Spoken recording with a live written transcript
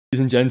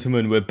Ladies and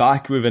gentlemen, we're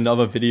back with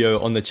another video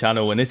on the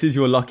channel, and this is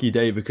your lucky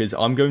day because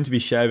I'm going to be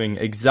sharing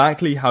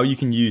exactly how you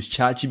can use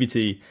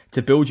ChatGPT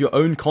to build your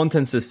own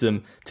content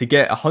system to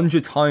get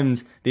 100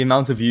 times the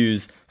amount of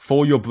views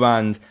for your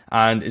brand,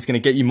 and it's going to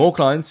get you more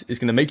clients, it's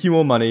going to make you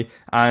more money,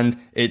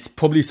 and it's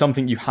probably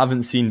something you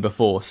haven't seen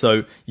before.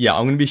 So yeah,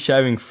 I'm going to be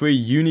sharing 3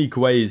 unique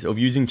ways of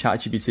using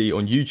ChatGPT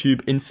on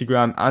YouTube,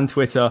 Instagram, and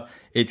Twitter.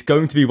 It's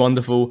going to be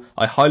wonderful.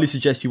 I highly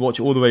suggest you watch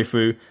all the way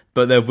through,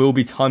 but there will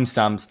be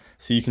timestamps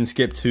so you can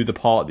skip to the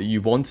part that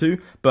you want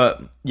to.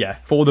 But yeah,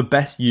 for the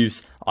best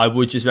use, I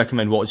would just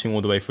recommend watching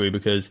all the way through,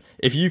 because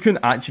if you can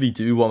actually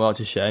do what I'm about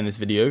to share in this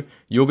video,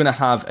 you're going to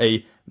have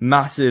a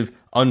massive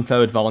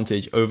unfair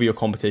advantage over your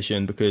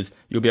competition, because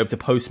you'll be able to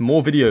post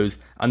more videos,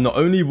 and not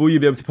only will you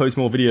be able to post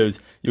more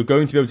videos, you're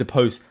going to be able to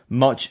post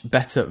much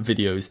better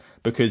videos,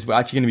 because we're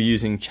actually going to be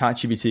using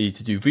ChatGPT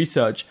to do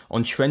research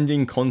on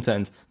trending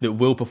content that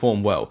will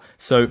perform well.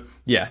 So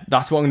yeah,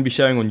 that's what I'm going to be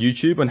sharing on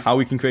YouTube, and how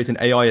we can create an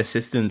AI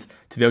assistant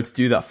to be able to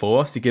do that for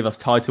us, to give us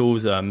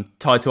titles,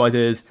 title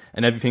ideas,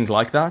 and everything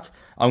like that.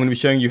 I'm going to be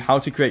showing you how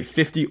to create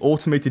 50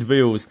 automated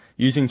reels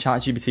using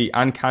ChatGPT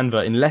and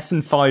Canva in less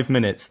than 5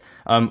 minutes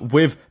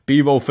with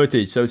B-roll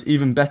footage. So it's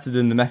even better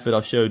than the method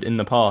I've showed in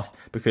the past,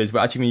 because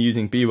we're actually going to be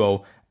using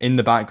B-roll in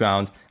the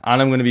background.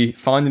 And I'm going to be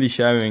finally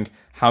sharing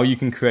how you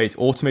can create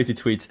automated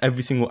tweets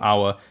every single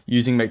hour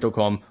using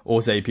Make.com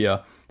or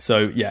Zapier.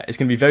 So yeah, it's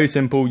going to be very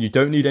simple. You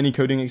don't need any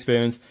coding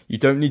experience. You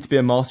don't need to be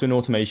a master in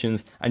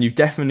automations, and you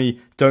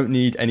definitely don't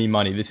need any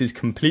money. This is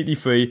completely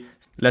free.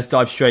 Let's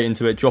dive straight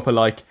into it. Drop a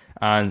like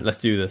and let's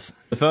do this.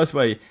 The first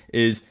way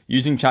is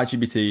using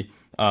ChatGPT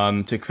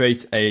to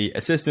create a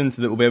assistant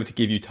that will be able to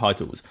give you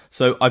titles.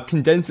 So I've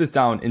condensed this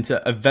down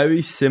into a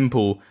very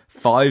simple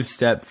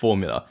 5-step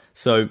formula.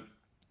 So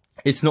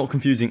it's not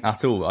confusing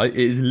at all, right? It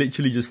is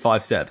literally just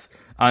 5 steps.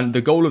 And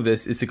the goal of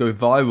this is to go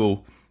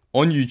viral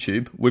on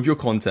YouTube with your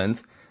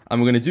content.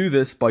 And we're going to do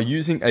this by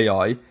using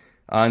AI,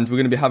 and we're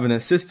going to be having an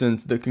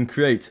assistant that can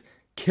create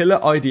killer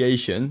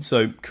ideation,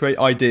 so create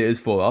ideas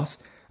for us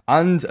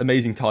and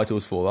amazing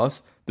titles for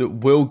us that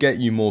will get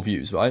you more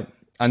views, right?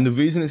 And the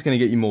reason it's going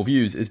to get you more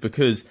views is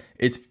because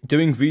it's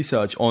doing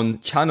research on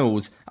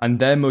channels and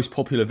their most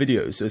popular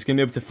videos. So it's going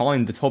to be able to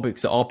find the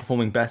topics that are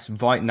performing best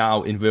right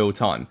now in real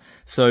time.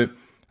 So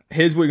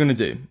here's what you're going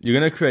to do. You're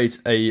going to create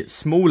a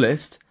small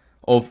list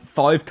of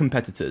 5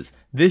 competitors.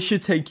 This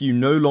should take you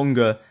no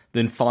longer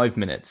than 5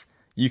 minutes.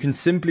 You can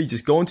simply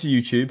just go onto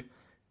YouTube,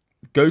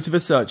 go to the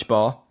search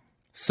bar,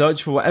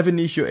 search for whatever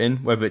niche you're in,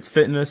 whether it's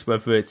fitness,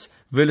 whether it's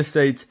real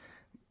estate,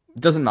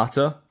 doesn't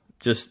matter.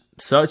 Just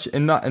search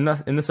in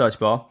the search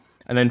bar,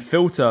 and then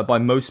filter by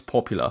most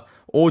popular,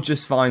 or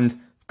just find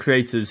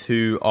creators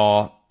who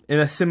are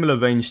in a similar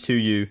range to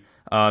you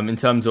in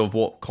terms of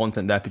what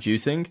content they're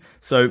producing.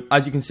 So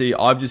as you can see,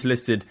 I've just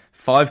listed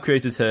 5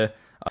 creators here.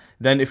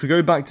 Then if we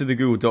go back to the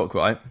Google Doc,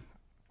 right,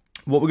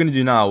 what we're going to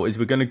do now is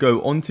we're going to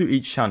go onto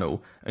each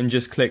channel and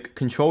just click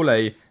Control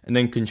A and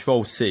then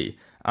Control C.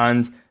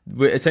 And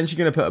we're essentially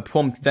going to put a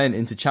prompt then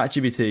into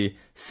ChatGPT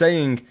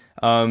saying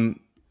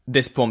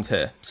this prompt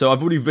here. So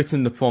I've already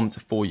written the prompt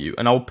for you,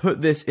 and I'll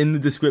put this in the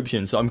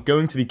description. So I'm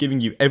going to be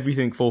giving you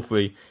everything for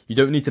free. You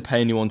don't need to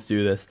pay anyone to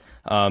do this,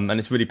 and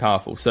it's really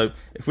powerful. So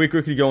if we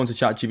quickly go onto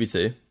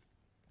ChatGPT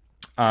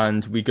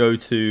and we go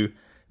to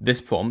this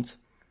prompt,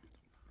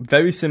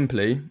 very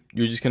simply,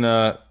 you're just going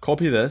to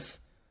copy this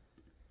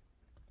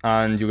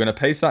and you're going to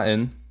paste that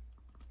in,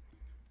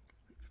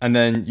 and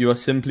then you are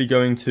simply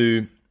going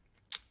to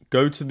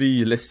go to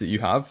the list that you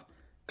have,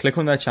 click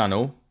on their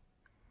channel,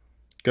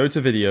 go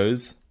to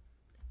videos,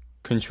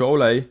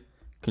 Control A,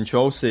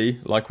 Control C,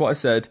 like what I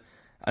said,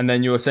 and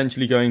then you're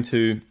essentially going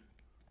to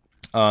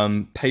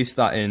paste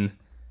that in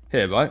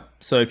here, right?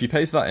 So if you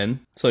paste that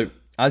in, so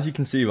as you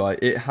can see, right,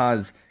 it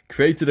has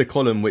created a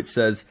column which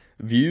says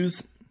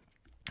views.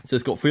 So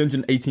it's got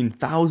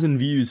 318,000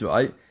 views,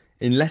 right,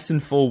 in less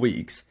than 4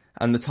 weeks.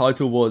 And the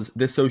title was,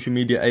 "This social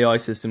media AI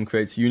system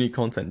creates unique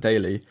content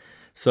daily."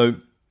 So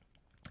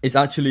it's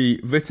actually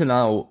written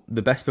out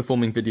the best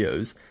performing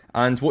videos.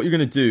 And what you're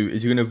going to do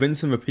is you're going to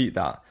rinse and repeat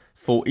that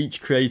for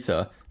each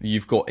creator that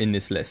you've got in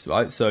this list,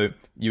 right? So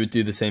you would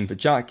do the same for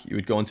Jack. You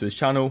would go onto his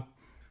channel,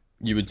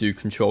 you would do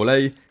Control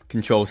A,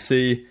 Control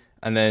C,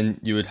 and then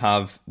you would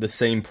have the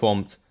same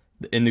prompt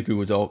in the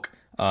Google Doc.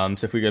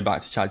 So if we go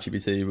back to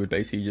ChatGPT, we would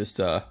basically just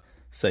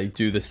say,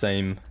 do the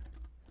same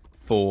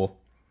for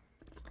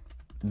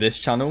this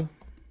channel.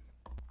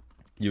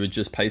 You would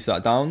just paste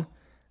that down,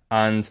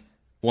 and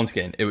once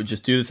again, it would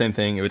just do the same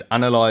thing. It would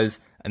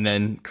analyze and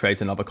then create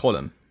another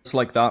column. Just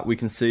like that, we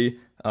can see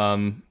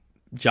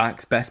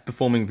Jack's best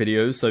performing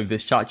videos. So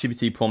this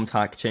ChatGPT prompt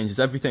hack changes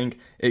everything.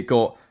 It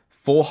got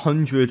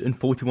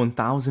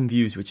 441,000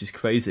 views, which is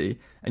crazy.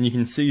 And you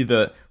can see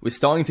that we're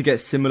starting to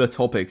get similar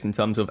topics in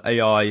terms of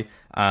AI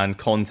and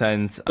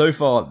content. So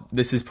far,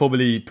 this is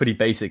probably pretty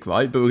basic,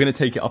 right? But we're going to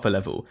take it up a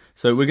level.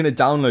 So we're going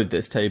to download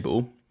this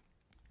table,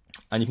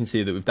 and you can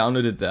see that we've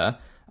downloaded there.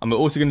 And we're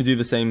also going to do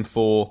the same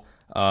for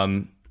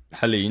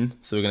Helene.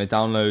 So we're going to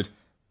download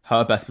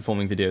her best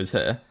performing videos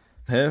here.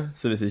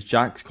 So this is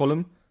Jack's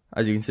column.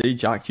 as you can see,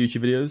 Jack's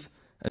YouTube videos.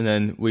 And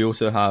then we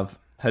also have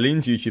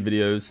Helene's YouTube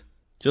videos,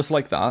 just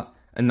like that.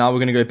 And now we're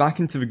going to go back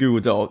into the Google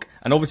Doc.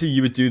 And obviously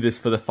you would do this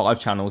for the 5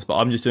 channels, but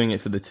I'm just doing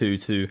it for the 2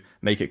 to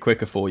make it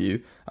quicker for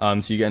you.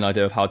 So you get an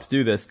idea of how to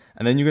do this.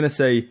 And then you're going to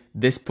say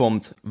this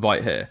prompt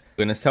right here.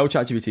 We're going to tell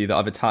ChatGPT that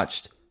I've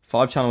attached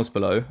 5 channels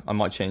below. I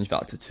might change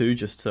that to 2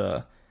 just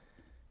to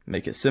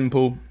make it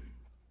simple.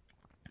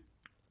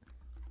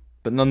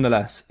 But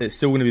nonetheless, it's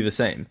still going to be the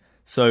same.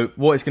 So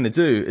what it's going to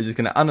do is it's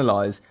going to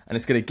analyze and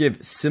it's going to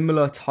give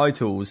similar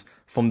titles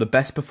from the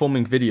best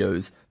performing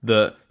videos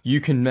that you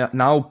can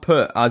now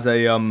put as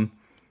a,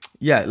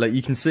 like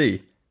you can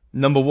see.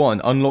 Number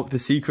 1, unlock the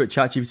secret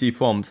ChatGPT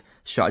prompt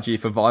strategy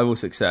for viral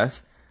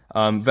success.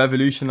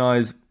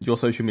 Revolutionize your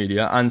social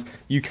media. And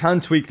you can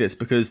tweak this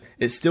because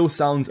it still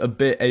sounds a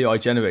bit AI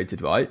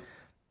generated, right?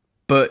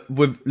 But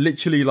with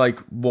literally like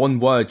one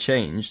word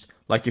changed,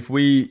 like if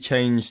we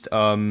changed,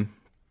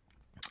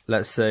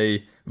 let's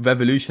say,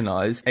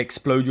 revolutionize,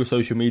 explode your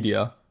social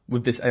media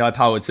with this AI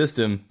powered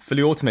system,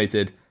 fully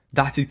automated,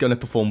 that is going to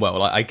perform well.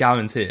 Like I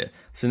guarantee it.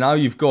 So now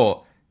you've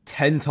got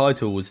 10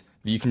 titles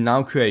that you can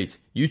now create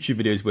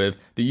YouTube videos with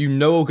that you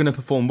know are going to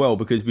perform well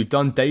because we've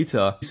done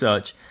data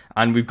research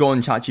and we've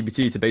gone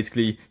ChatGPT to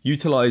basically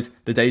utilize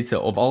the data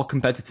of our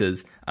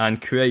competitors and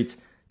create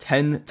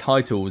 10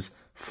 titles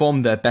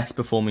from their best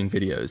performing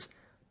videos.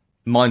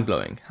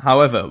 Mind-blowing.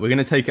 However, we're going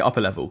to take it up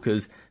a level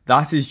because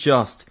that is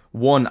just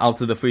one out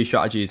of the 3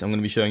 strategies I'm going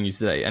to be showing you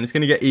today. And it's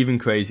going to get even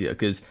crazier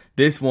because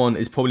this one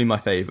is probably my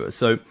favorite.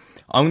 So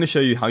I'm going to show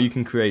you how you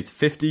can create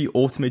 50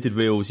 automated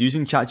reels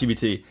using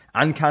ChatGPT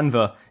and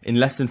Canva in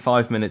less than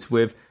 5 minutes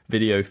with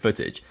video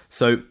footage.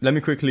 So let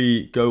me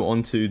quickly go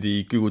onto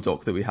the Google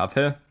Doc that we have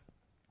here.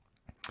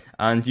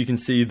 And you can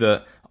see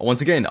that,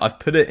 once again, I've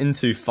put it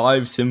into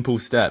 5 simple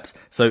steps.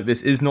 So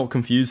this is not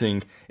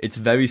confusing. It's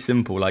very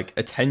simple. Like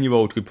a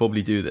 10-year-old could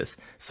probably do this.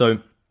 So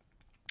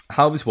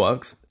how this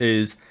works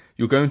is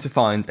you're going to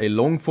find a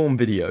long form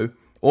video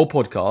or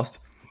podcast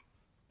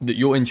that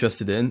you're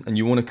interested in and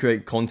you want to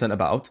create content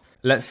about.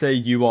 Let's say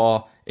you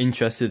are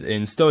interested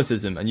in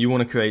stoicism and you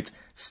want to create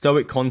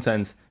stoic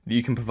content that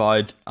you can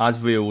provide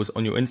as reels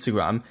on your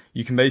Instagram.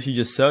 You can basically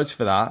just search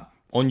for that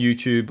on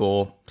YouTube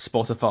or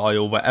Spotify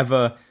or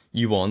wherever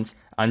you want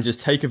and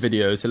just take a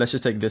video. So let's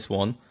just take this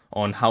one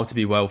on how to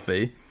be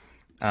wealthy,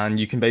 and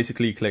you can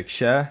basically click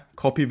share,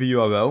 copy the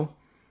URL,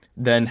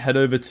 then head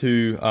over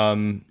to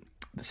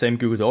the same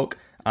Google Doc,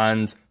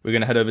 and we're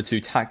going to head over to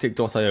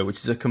tactic.io, which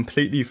is a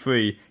completely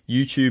free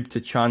YouTube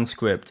to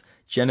transcript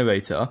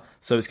generator.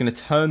 So it's going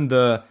to turn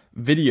the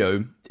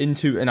video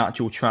into an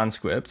actual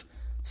transcript.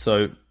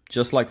 So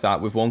just like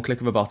that, with one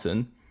click of a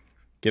button,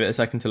 give it a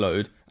second to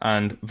load,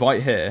 and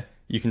right here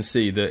you can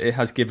see that it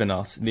has given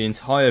us the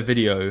entire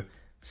video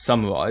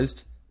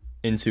summarized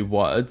into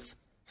words.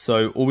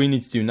 So all we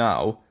need to do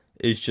now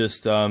is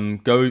just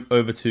go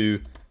over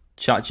to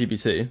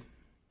ChatGPT,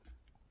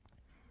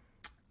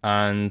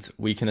 and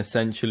we can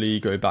essentially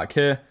go back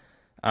here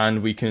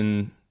and we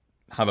can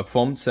have a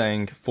prompt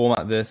saying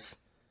format this,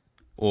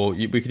 or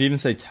we could even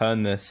say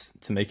turn this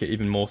to make it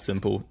even more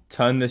simple.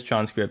 Turn this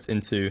transcript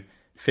into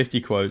 50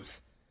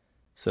 quotes.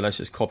 So let's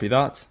just copy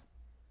that,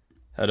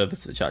 head over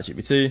to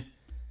ChatGPT,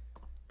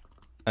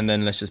 and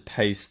then let's just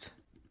paste.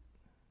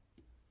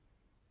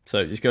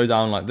 So just go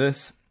down like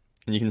this,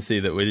 and you can see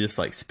that we're just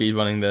like speed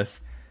running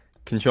this.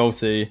 Control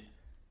C,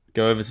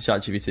 go over to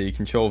ChatGPT,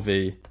 Control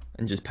V,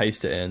 and just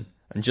paste it in.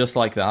 And just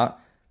like that,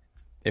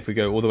 if we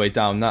go all the way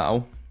down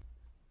now,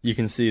 you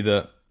can see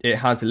that it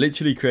has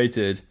literally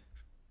created,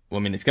 well,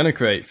 I mean, it's going to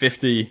create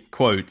 50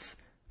 quotes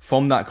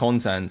from that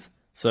content.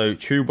 So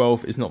true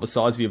wealth is not the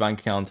size of your bank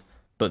account,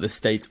 but the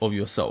state of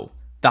your soul.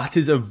 That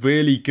is a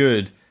really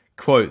good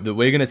quote that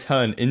we're going to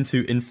turn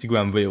into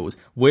Instagram Reels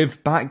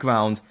with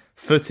background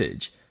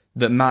footage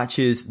that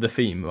matches the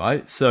theme,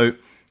 right? So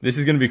this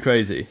is going to be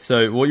crazy.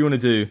 So what you want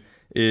to do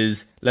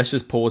is, let's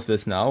just pause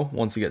this now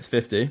once it gets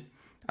 50.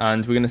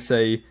 And we're going to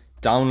say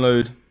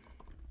download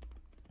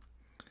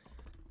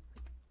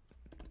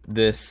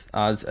this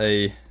as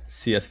a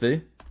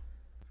CSV.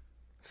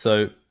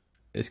 So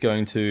it's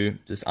going to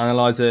just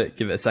analyze it,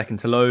 give it a second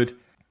to load.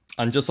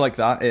 And just like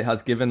that, it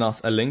has given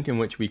us a link in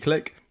which we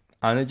click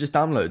and it just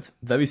downloads.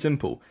 Very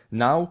simple.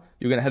 Now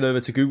you're going to head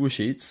over to Google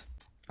Sheets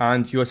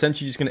and you're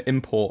essentially just going to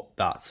import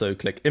that. So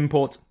click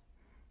import,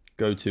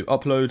 go to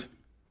upload,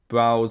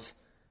 browse,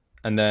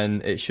 and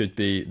then it should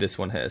be this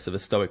one here. So the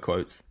Stoic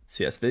Quotes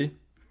CSV.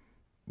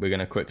 We're going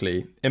to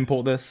quickly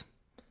import this.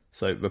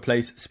 So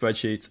replace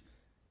spreadsheet,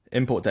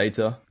 import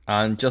data.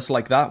 And just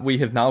like that, we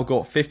have now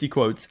got 50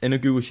 quotes in a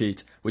Google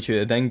Sheet, which we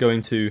are then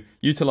going to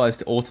utilize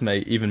to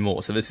automate even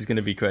more. So this is going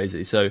to be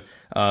crazy. So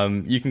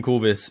you can call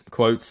this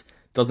quotes,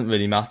 doesn't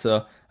really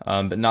matter.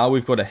 But now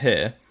we've got it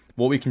here.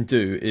 What we can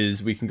do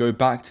is we can go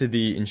back to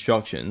the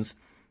instructions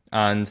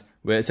and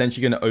we're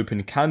essentially going to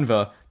open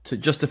Canva to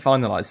just to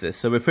finalize this.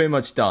 So we're pretty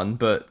much done,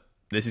 but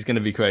this is going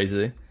to be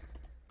crazy.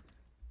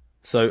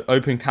 So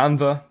open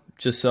Canva,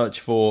 just search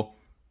for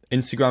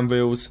Instagram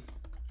Reels,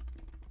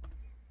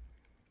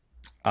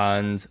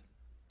 and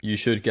you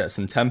should get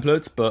some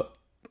templates, but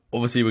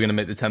Obviously, we're going to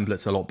make the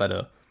templates a lot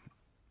better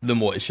than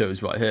what it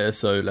shows right here.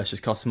 So let's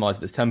just customize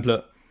this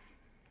template.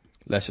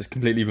 Let's just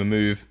completely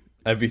remove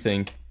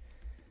everything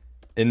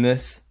in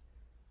this.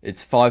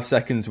 It's 5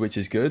 seconds, which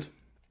is good.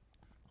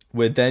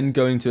 We're then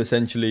going to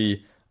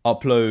essentially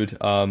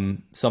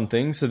upload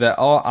something. So there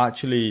are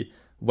actually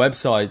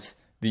websites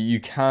that you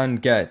can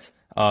get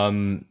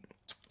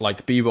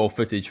like B-roll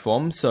footage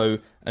from. So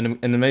an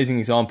amazing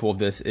example of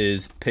this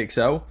is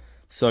Pixel.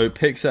 So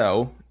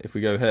Pixel, if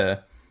we go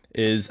here,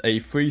 is a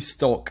free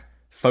stock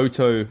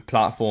photo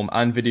platform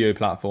and video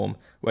platform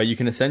where you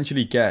can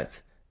essentially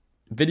get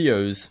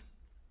videos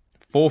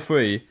for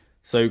free.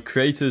 So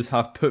creators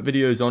have put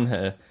videos on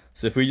here.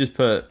 So if we just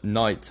put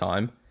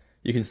nighttime,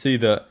 you can see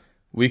that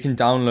we can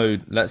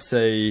download, let's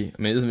say,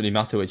 I mean, it doesn't really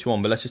matter which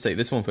one, but let's just take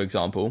this one, for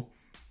example,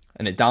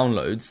 and it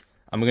downloads,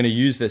 and we're going to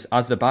use this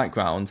as the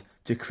background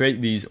to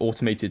create these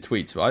automated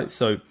tweets, right?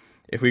 So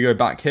if we go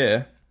back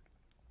here,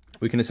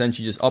 we can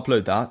essentially just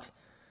upload that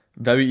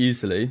very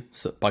easily.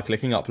 So by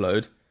clicking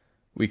upload,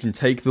 we can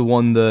take the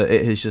one that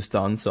it has just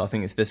done. So I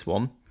think it's this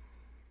one.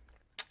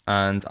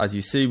 And as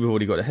you see, we've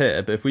already got it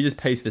here. But if we just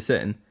paste this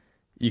in,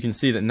 you can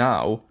see that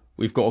now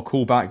we've got a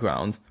cool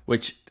background,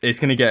 which is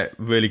going to get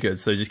really good.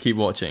 So just keep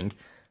watching.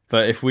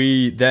 But if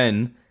we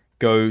then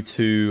go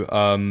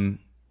to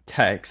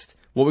text,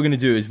 what we're going to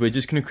do is we're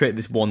just going to create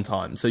this one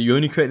time. So you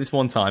only create this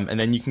one time, and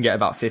then you can get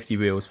about 50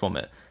 reels from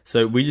it.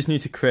 So we just need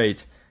to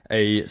create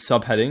a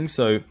subheading.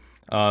 So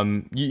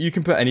you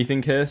can put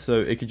anything here.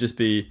 So it could just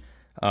be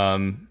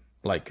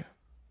like,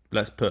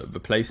 let's put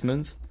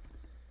replacement.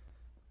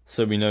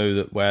 So we know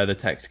that where the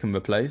text can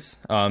replace.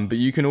 But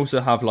you can also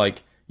have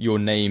like your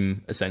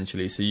name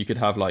essentially. So you could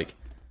have like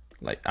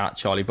at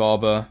Charlie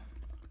Barber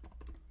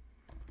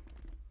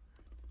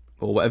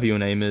or whatever your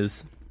name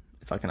is.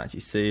 If I can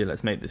actually see,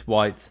 let's make this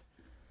white.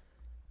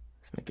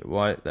 Let's make it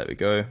white. There we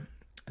go.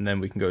 And then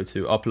we can go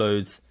to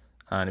uploads.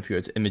 And if you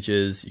go to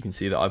images, you can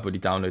see that I've already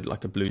downloaded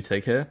like a blue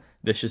tick here.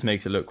 This just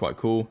makes it look quite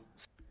cool.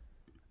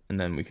 And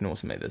then we can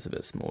also make this a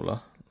bit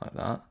smaller like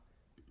that.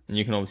 And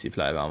you can obviously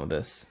play around with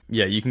this.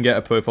 Yeah, you can get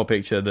a profile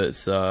picture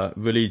that's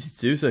really easy to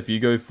do. So if you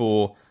go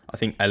for, I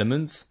think,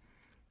 elements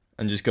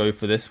and just go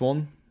for this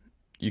one,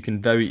 you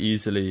can very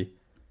easily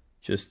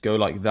just go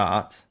like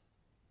that.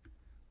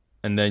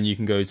 And then you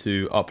can go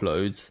to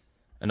uploads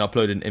and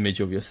upload an image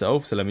of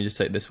yourself. So let me just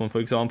take this one, for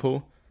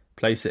example,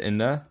 place it in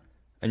there.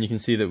 And you can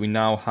see that we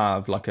now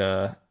have like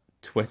a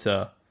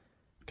Twitter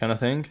kind of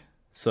thing.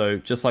 So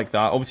just like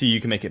that, obviously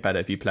you can make it better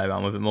if you play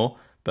around with it more,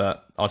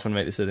 but I just want to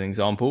make this as an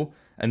example.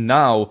 And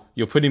now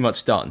you're pretty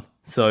much done.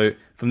 So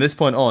from this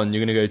point on,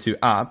 you're going to go to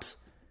apps,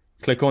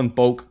 click on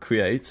bulk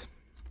create.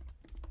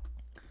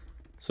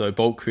 So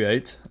bulk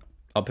create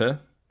up here,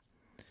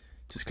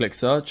 just click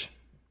search.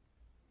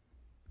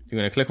 You're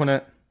going to click on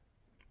it.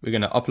 We're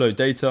going to upload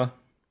data.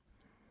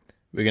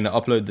 We're going to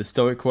upload the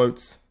stoic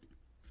quotes.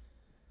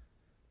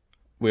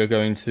 We're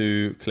going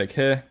to click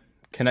here,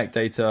 connect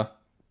data,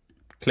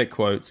 click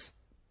quotes,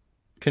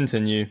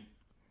 continue.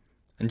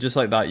 And just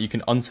like that, you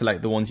can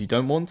unselect the ones you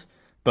don't want.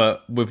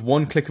 But with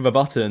one click of a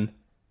button,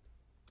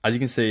 as you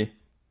can see,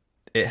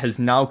 it has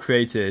now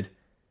created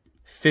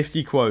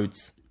 50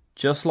 quotes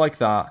just like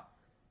that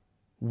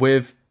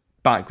with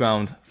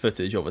background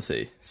footage,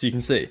 obviously. So you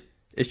can see,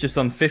 it's just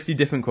done 50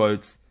 different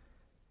quotes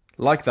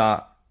like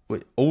that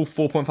with all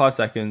 4.5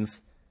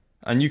 seconds.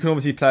 And you can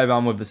obviously play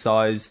around with the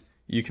size.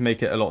 You can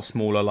make it a lot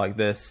smaller like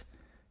this.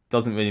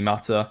 Doesn't really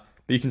matter.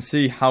 But you can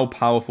see how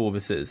powerful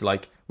this is.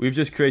 Like, we've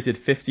just created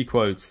 50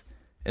 quotes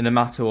in a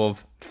matter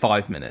of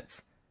 5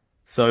 minutes.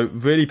 So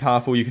really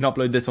powerful. You can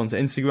upload this onto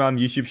Instagram,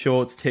 YouTube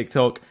Shorts,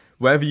 TikTok,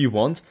 wherever you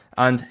want.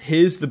 And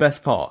here's the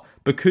best part.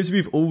 Because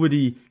we've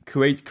already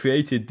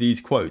created these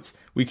quotes,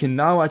 we can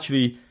now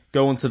actually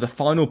go on to the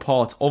final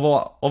part of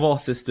our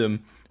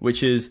system,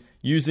 which is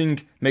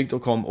using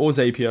Make.com or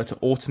Zapier to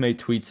automate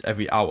tweets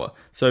every hour.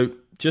 So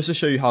just to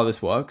show you how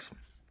this works,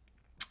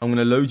 I'm going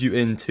to load you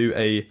into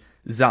a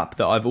Zap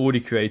that I've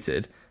already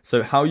created.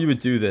 So how you would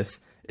do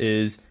this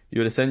is you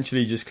would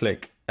essentially just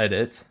click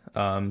edit.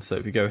 So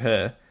if you go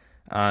here,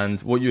 and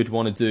what you would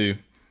want to do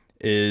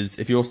is,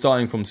 if you're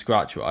starting from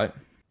scratch, right,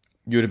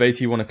 you would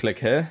basically want to click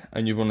here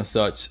and you want to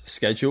search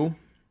schedule.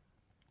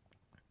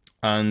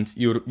 And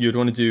you'd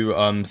want to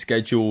do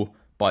schedule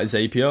by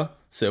Zapier.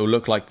 So it'll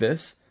look like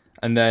this.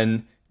 And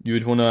then you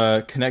would want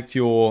to connect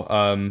your,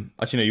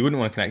 actually no, you wouldn't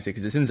want to connect it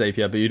because it's in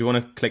Zapier, but you'd want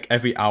to click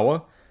every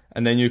hour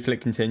and then you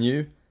click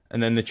continue.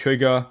 And then the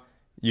trigger,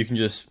 you can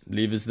just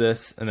leave as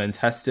this and then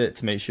test it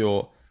to make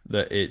sure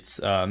that it's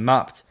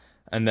mapped.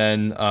 And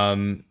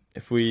then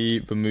if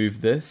we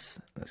remove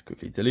this, let's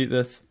quickly delete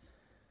this.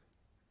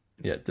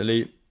 Yeah,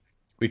 delete.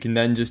 We can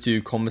then just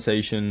do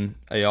conversation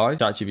AI,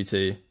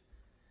 ChatGPT,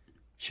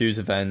 choose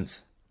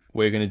event.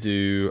 We're going to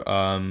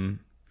do,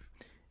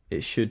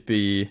 it should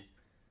be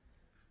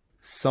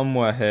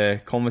somewhere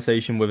here,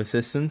 conversation with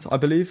assistant, I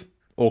believe,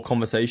 or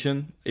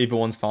conversation. Either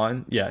one's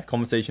fine. Yeah,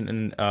 conversation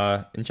in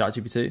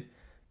ChatGPT.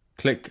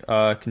 Click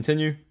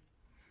continue.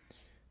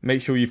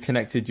 Make sure you've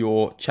connected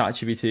your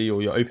ChatGPT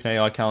or your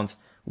OpenAI account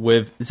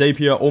with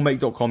Zapier or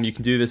Make.com, you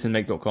can do this in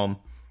Make.com.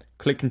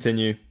 Click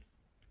continue,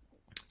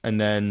 and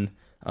then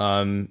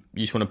you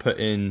just want to put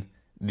in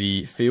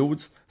the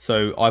fields.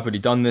 So I've already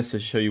done this to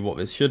show you what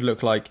this should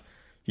look like.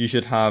 You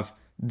should have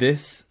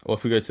this, or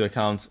if we go to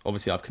account,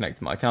 obviously I've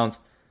connected my account,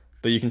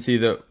 but you can see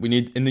that we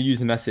need, in the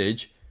user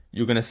message,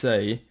 you're going to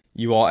say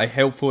you are a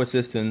helpful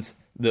assistant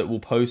that will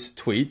post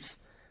tweets.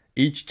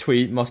 Each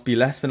tweet must be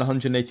less than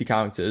 180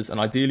 characters and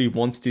ideally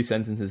 1 to 2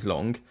 sentences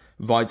long.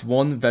 Write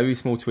one very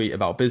small tweet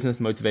about business,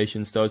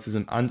 motivation,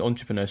 stoicism, and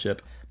entrepreneurship,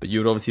 but you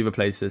would obviously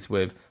replace this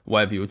with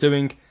whatever you're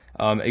doing.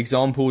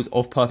 Examples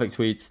of perfect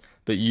tweets,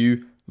 but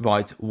you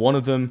write one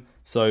of them.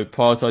 So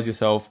prioritize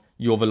yourself.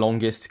 You're the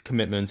longest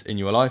commitment in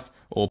your life,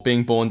 or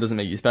being born doesn't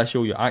make you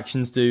special. Your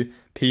actions do.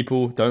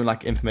 People don't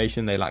lack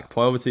information. They lack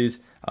priorities.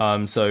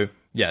 So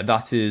yeah,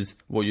 that is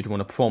what you'd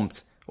want to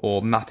prompt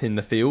or map in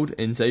the field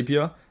in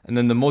Zapier. And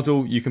then the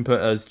model you can put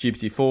as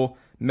GPT-4.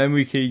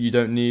 Memory key you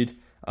don't need.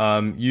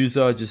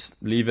 User, just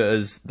leave it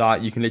as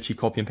that. You can literally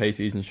copy and paste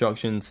these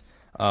instructions.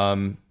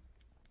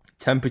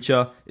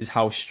 Temperature is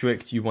how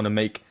strict you want to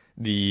make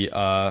the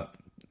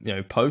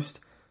post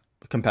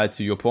compared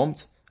to your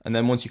prompt. And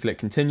then once you click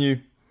continue,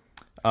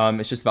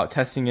 it's just about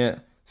testing it.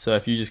 So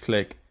if you just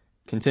click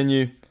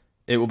continue,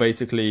 it will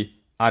basically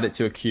add it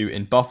to a queue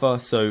in Buffer.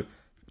 So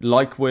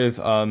like with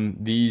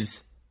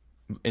these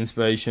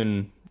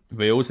inspiration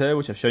reels here,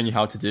 which I've shown you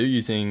how to do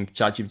using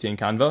ChatGPT and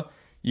Canva,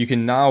 you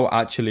can now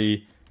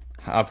actually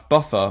have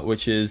Buffer,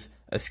 which is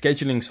a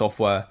scheduling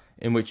software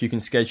in which you can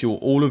schedule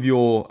all of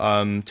your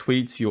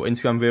tweets, your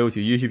Instagram reels,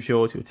 your YouTube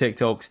shorts, your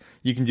TikToks.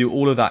 You can do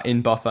all of that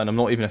in Buffer, and I'm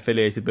not even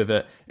affiliated with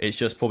it. It's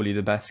just probably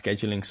the best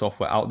scheduling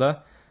software out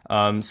there.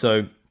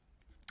 So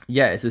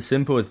yeah, it's as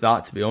simple as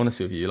that, to be honest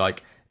with you.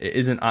 Like, it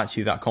isn't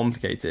actually that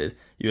complicated.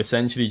 You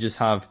essentially just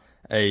have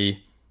a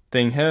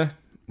thing here,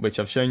 which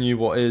I've shown you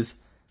what is.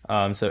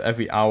 So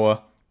every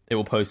hour it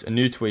will post a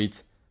new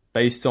tweet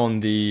based on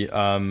the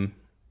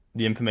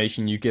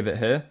information you give it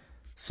here.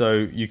 So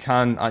you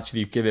can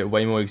actually give it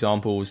way more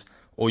examples,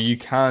 or you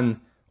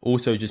can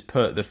also just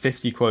put the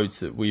 50 quotes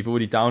that we've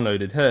already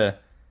downloaded here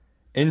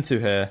into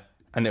here,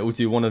 and it will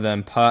do one of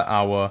them per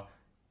hour,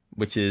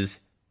 which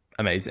is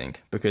amazing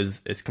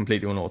because it's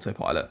completely on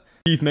autopilot.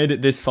 If you've made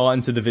it this far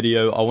into the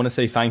video, I want to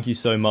say thank you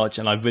so much,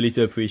 and I really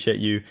do appreciate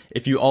you.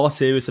 If you are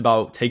serious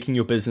about taking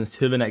your business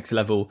to the next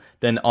level,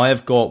 then I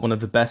have got one of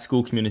the best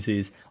school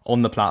communities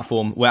on the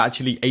platform. We're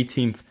actually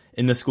 18th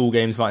in the school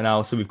games right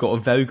now, so we've got a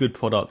very good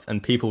product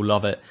and people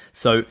love it.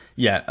 So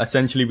yeah,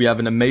 essentially we have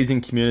an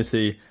amazing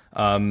community.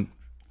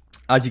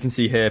 As you can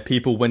see here,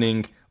 people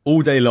winning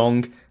all day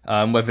long,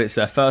 whether it's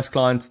their first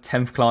client,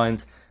 10th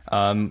client.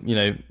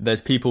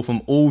 There's people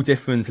from all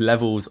different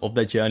levels of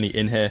their journey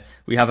in here.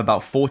 We have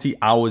about 40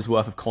 hours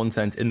worth of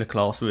content in the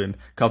classroom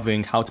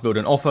covering how to build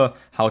an offer,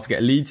 how to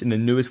get leads in the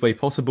newest way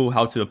possible,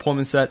 how to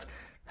appointment set,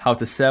 how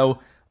to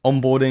sell,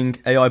 onboarding,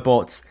 AI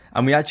bots,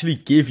 and we actually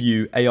give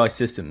you AI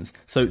systems.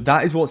 So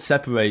that is what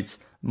separates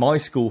my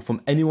school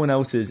from anyone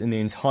else's in the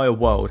entire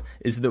world,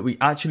 is that we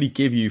actually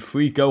give you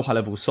free Go high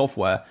level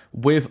software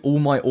with all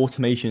my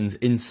automations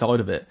inside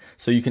of it.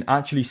 So you can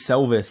actually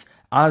sell this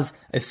as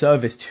a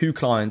service to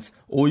clients,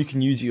 or you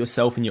can use it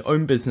yourself in your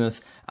own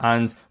business.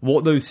 And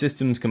what those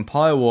systems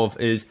compile of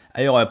is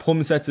AI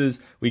appointment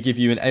setters. We give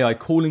you an AI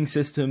calling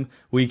system.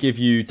 We give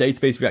you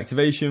database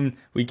reactivation.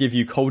 We give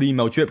you cold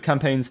email drip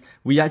campaigns.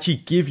 We actually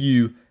give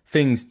you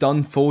things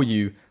done for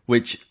you,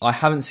 which I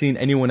haven't seen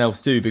anyone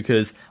else do,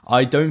 because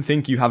I don't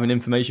think you have an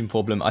information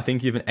problem. I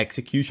think you have an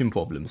execution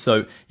problem.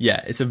 So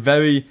yeah, it's a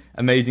very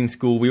amazing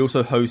school. We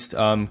also host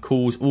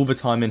calls all the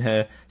time in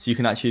here, so you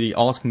can actually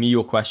ask me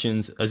your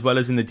questions as well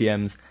as in the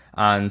DMs,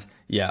 and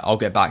yeah, I'll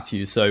get back to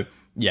you. So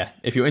yeah,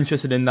 if you're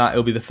interested in that,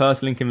 it'll be the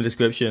first link in the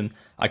description.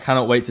 I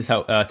cannot wait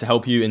to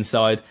help you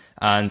inside,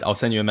 and I'll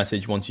send you a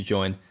message once you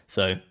join.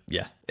 So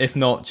yeah, if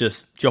not,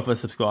 just drop a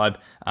subscribe,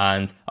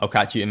 and I'll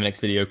catch you in the next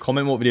video.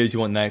 Comment what videos you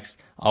want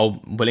next.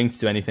 I'm willing to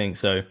do anything.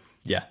 So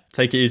yeah,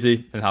 take it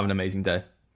easy and have an amazing day.